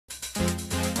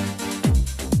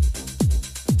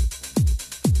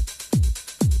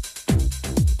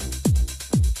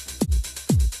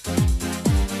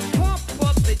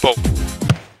ball.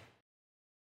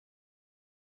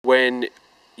 When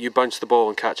you bounce the ball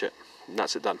and catch it, and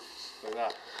that's it done. Like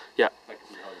that? Yeah. I can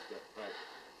see how it's done. Right.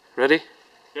 Ready?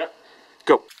 Yep.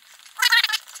 Go.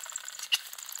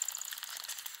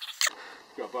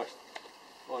 Got a burst.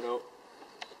 Oh no.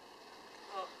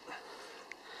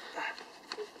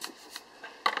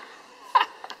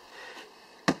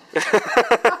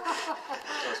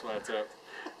 That's my attempt.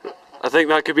 I think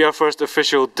that could be our first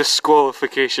official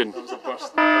disqualification. That was a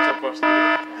burst. That was a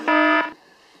burst.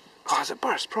 Oh, is it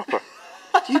burst proper?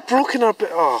 You've broken our bit.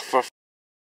 Oh, for.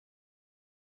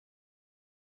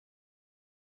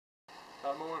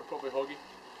 That moment, probably Hoggy.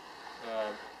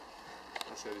 I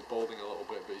said he's balding a little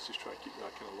bit, but he's just trying to keep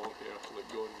that kind of long hair to look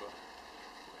going, but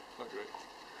not great.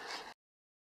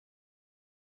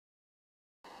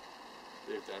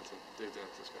 Dave Denton's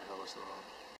got a hell of a snort on.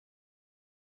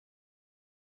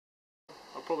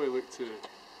 I'll probably look to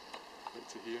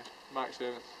here. Max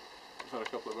Evans, we've had a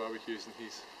couple of barbecues and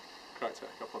he's cracked out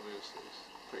a couple of moves, so he's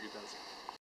pretty good dancing.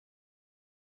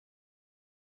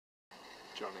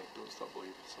 Journey, Don't Stop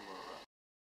Believing, something like that.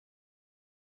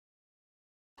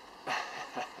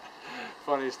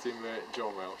 Funniest teammate,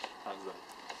 John Welsh, hands down.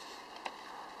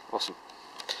 Awesome.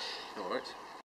 Alright.